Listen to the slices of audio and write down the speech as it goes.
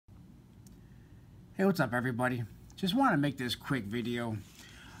Hey, what's up everybody? Just want to make this quick video.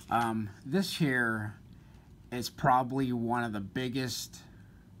 This here is probably one of the biggest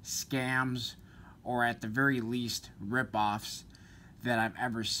scams, or at the very least rip-offs, that I've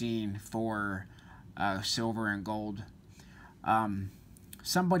ever seen for silver and gold.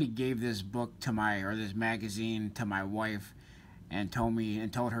 Somebody gave this book to this magazine to my wife and told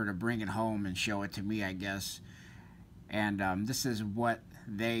her to bring it home and show it to me, I guess. And this is what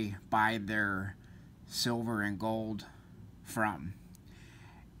they buy their silver and gold from.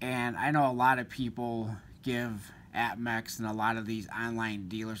 And I know a lot of people give APMEX and a lot of these online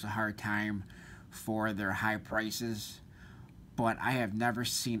dealers a hard time for their high prices, but I have never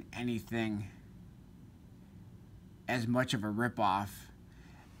seen anything as much of a ripoff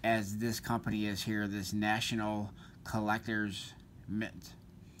as this company is here, this National Collectors Mint.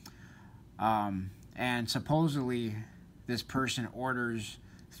 And supposedly this person orders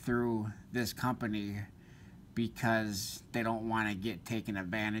through this company because they don't want to get taken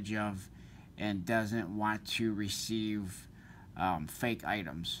advantage of and doesn't want to receive fake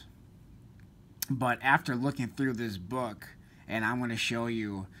items. But after looking through this book, and I'm going to show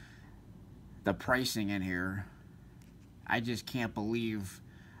you the pricing in here, I just can't believe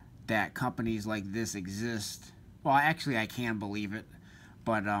that companies like this exist. Well, actually I can believe it,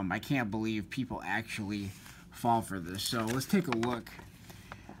 but I can't believe people actually fall for this. So let's take a look.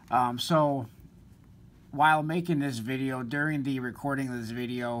 So while making this video, during the recording of this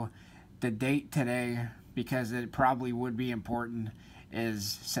video, the date today, because it probably would be important,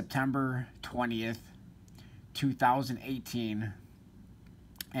 is September 20th, 2018.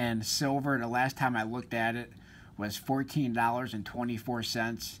 And silver, the last time I looked at it, was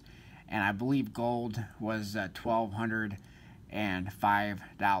 $14.24. And I believe gold was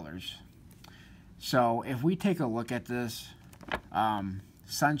 $1,205. So if we take a look at this,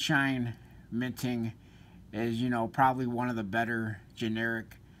 Sunshine Minting is, probably one of the better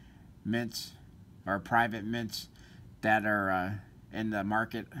generic mints or private mints that are in the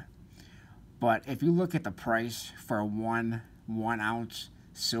market. But if you look at the price for one ounce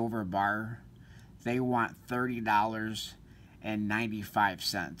silver bar, they want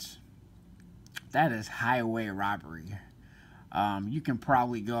 $30.95. That is highway robbery. You can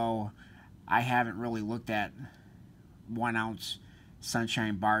probably go, I haven't really looked at 1 ounce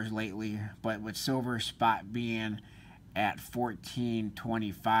Sunshine bars lately, but with silver spot being at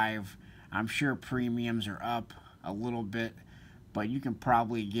 $14.25, I'm sure premiums are up a little bit, but you can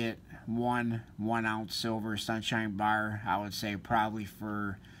probably get one ounce silver Sunshine bar, I would say probably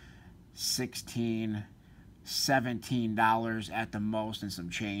for $16, $17 at the most and some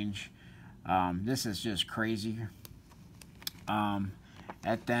change. This is just crazy. And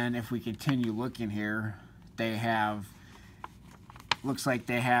then if we continue looking here, they have, looks like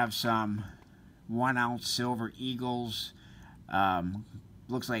they have some 1 ounce silver Eagles,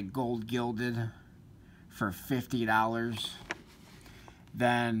 looks like gold gilded, for $50.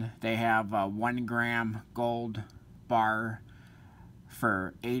 Then they have a 1 gram gold bar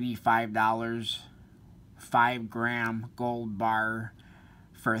for $85, 5 gram gold bar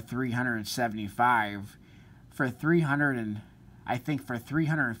for $375. I think for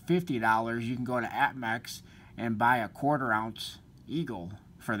 $350 you can go to APMEX and buy a 1/4 ounce Eagle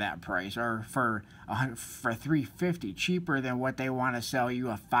for that price, or for $350, cheaper than what they want to sell you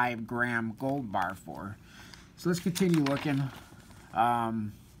a 5 gram gold bar for. So let's continue looking.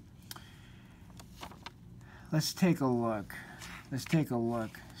 Let's take a look.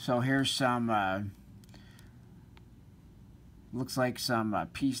 So here's some looks like some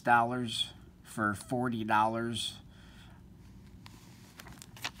peace dollars for $40.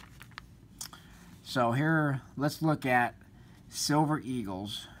 So here, let's look at Silver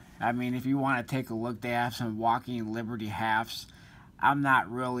Eagles. I mean, if you want to take a look, they have some Walking Liberty halves. I'm not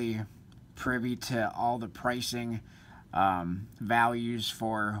really privy to all the pricing values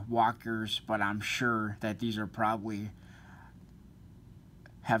for walkers, but I'm sure that these are probably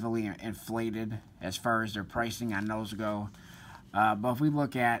heavily inflated as far as their pricing on those go. But if we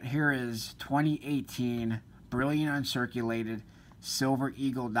look at, here is 2018 Brilliant Uncirculated Silver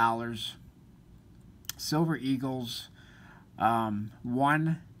Eagle dollars. Silver Eagles,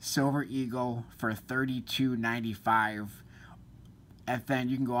 1 Silver Eagle for $32.95. And then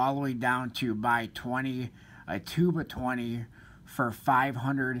you can go all the way down to buy 20, a tube of 20 for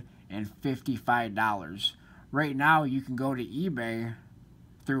 $555. Right now you can go to eBay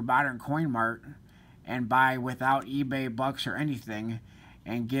through Modern Coin Mart and buy without eBay bucks or anything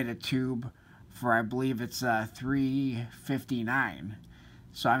and get a tube for, I believe it's $359.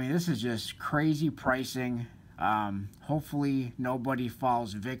 So I mean, this is just crazy pricing. Hopefully nobody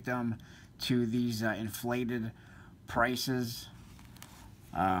falls victim to these inflated prices.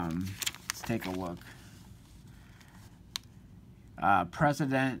 Let's take a look.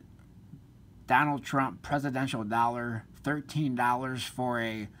 President Donald Trump presidential dollar, $13 for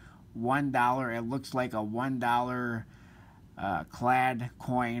a $1. It looks like a $1 clad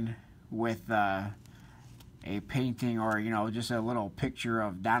coin with a painting, or just a little picture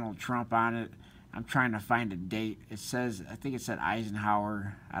of Donald Trump on it. I'm trying to find a date. It says, I think it said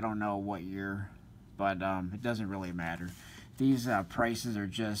Eisenhower. I don't know what year, but it doesn't really matter. These prices are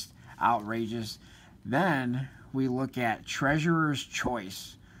just outrageous. Then we look at Treasurer's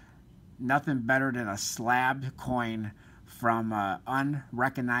Choice. Nothing better than a slabbed coin from an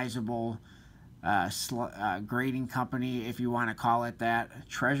unrecognizable grading company, if you want to call it that.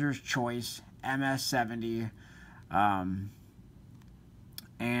 Treasurer's Choice MS70,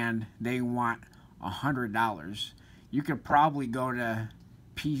 and they want $100. You could probably go to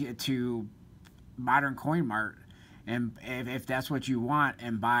Modern Coin Mart, and if that's what you want,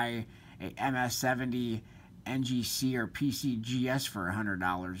 and buy a MS70 NGC or PCGS for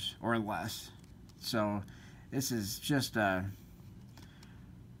 $100 or less. So this is just a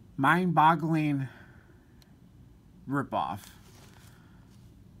mind-boggling ripoff.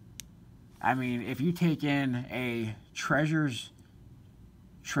 I mean, if you take in a Treasurer's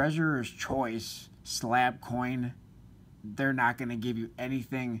Choice slab coin, they're not going to give you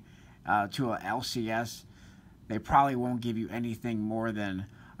anything to a LCS. They probably won't give you anything more than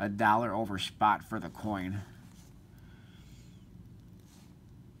 $1 over spot for the coin.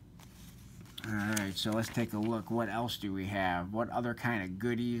 Alright, so let's take a look. What else do we have? What other kind of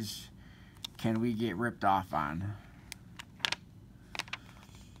goodies can we get ripped off on?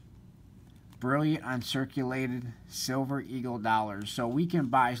 Brilliant uncirculated Silver Eagle dollars. So we can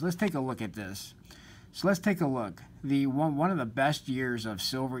buy, so let's take a look at this. So let's take a look. One of the best years of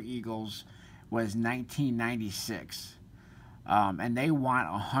Silver Eagles was 1996. And they want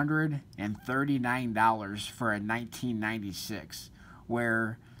 $139 for a 1996,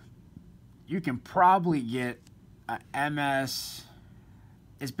 where you can probably get a MS.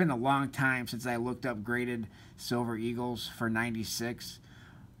 It's been a long time since I looked up graded Silver Eagles for 96,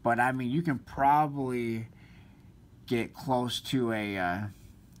 but I mean, you can probably get close to a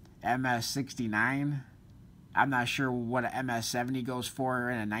MS69. I'm not sure what a MS70 goes for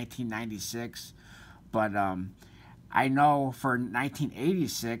in a 1996, but I know for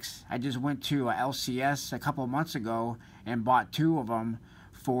 1986, I just went to a LCS a couple months ago and bought 2 of them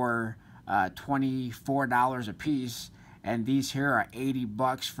for $24 a piece, and these here are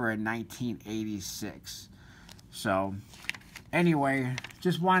 $80 for a 1986. So anyway,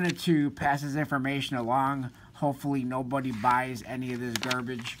 just wanted to pass this information along. Hopefully nobody buys any of this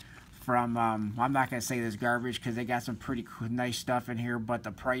garbage from, I'm not going to say this garbage because they got some pretty nice stuff in here, but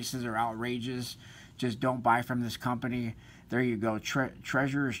the prices are outrageous. Just don't buy from this company. There you go.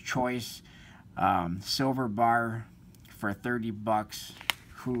 Treasurer's Choice silver bar for $30.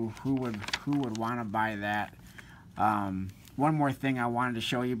 Who would want to buy that? One more thing I wanted to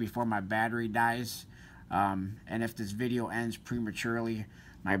show you before my battery dies, and if this video ends prematurely,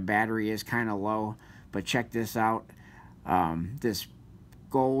 my battery is kind of low, but check this out. This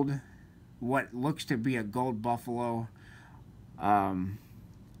gold, what looks to be a gold buffalo,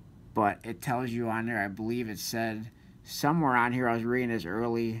 but it tells you on there, I believe it said somewhere on here, I was reading this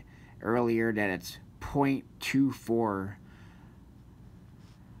earlier, that it's 0.24.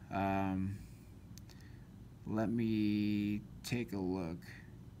 Let me take a look.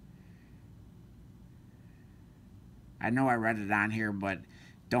 I know I read it on here, but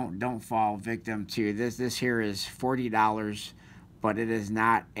don't fall victim to this. This here is $40, but it is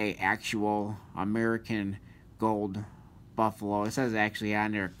not a actual American gold buffalo. It says actually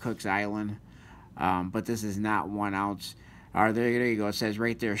on there Cook's Island, but this is not 1 ounce. There you go. It says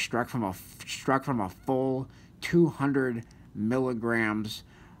right there, struck from a full 200 milligrams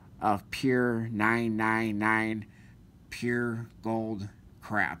of pure 999 pure gold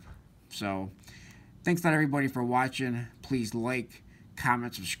crap. So thanks to everybody for watching. Please like,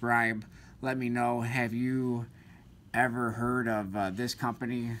 comment, subscribe. Let me know, have you ever heard of this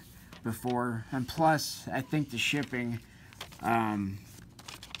company before? And plus, I think the shipping, they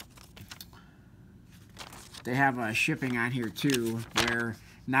have a shipping on here too, where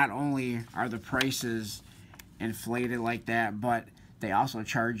not only are the prices inflated like that, but they also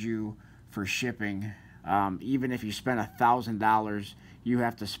charge you for shipping. Even if you spend $1,000, you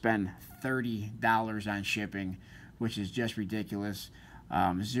have to spend $30 on shipping, which is just ridiculous.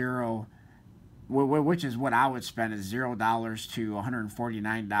 Zero which is what I would spend, is $0 to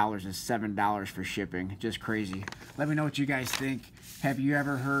 $149 is $7 for shipping. Just crazy. Let me know what you guys think. Have you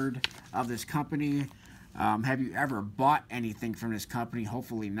ever heard of this company? Have you ever bought anything from this company?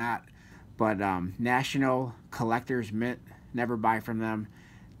 Hopefully not. But National Collectors Mint, never buy from them.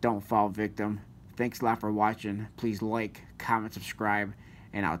 Don't fall victim. Thanks a lot for watching. Please like, comment, subscribe,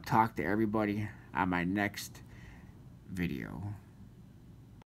 and I'll talk to everybody on my next video.